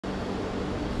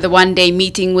The one-day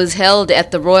meeting was held at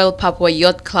the Royal Papua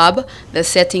Yacht Club. The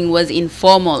setting was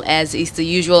informal, as is the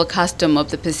usual custom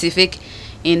of the Pacific.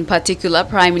 In particular,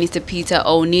 Prime Minister Peter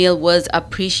O'Neill was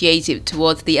appreciative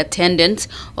towards the attendance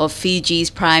of Fiji's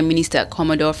Prime Minister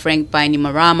Commodore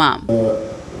Bainimarama.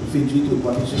 Fiji to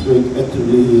participate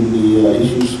actively in the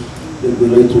issues that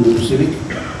relate to the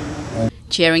Pacific.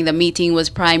 Chairing the meeting was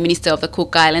Prime Minister of the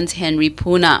Cook Islands, Henry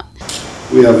Puna.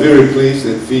 We are very pleased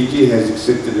that Fiji has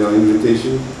accepted our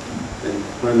invitation, and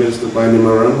Prime Minister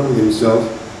Bainimarama himself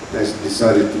has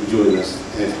decided to join us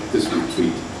at this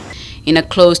retreat. In a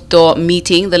closed-door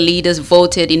meeting, the leaders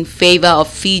voted in favor of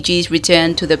Fiji's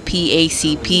return to the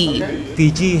PACP.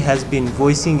 Fiji has been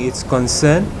voicing its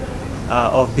concern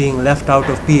of being left out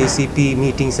of PACP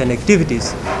meetings and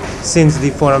activities since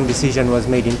the forum decision was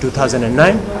made in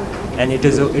 2009, and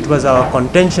it was our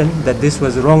contention that this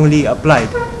was wrongly applied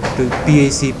to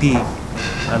PACP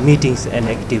meetings and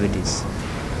activities.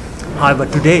 However,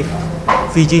 today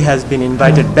Fiji has been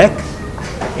invited back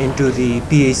into the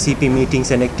PACP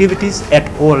meetings and activities at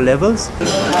all levels.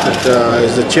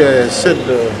 As the chair said,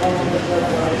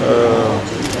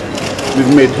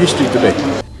 we've made history today.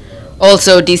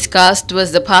 Also discussed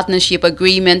was the partnership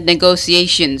agreement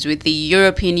negotiations with the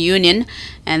European Union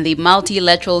and the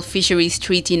multilateral fisheries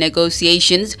treaty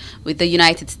negotiations with the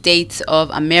United States of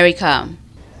America.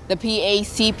 The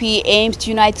PACP aims to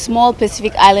unite small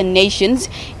Pacific Island nations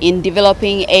in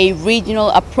developing a regional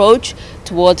approach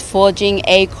towards forging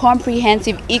a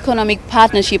comprehensive economic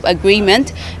partnership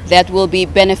agreement that will be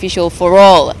beneficial for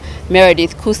all.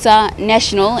 Meredith Kusa,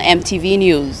 National EMTV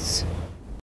News.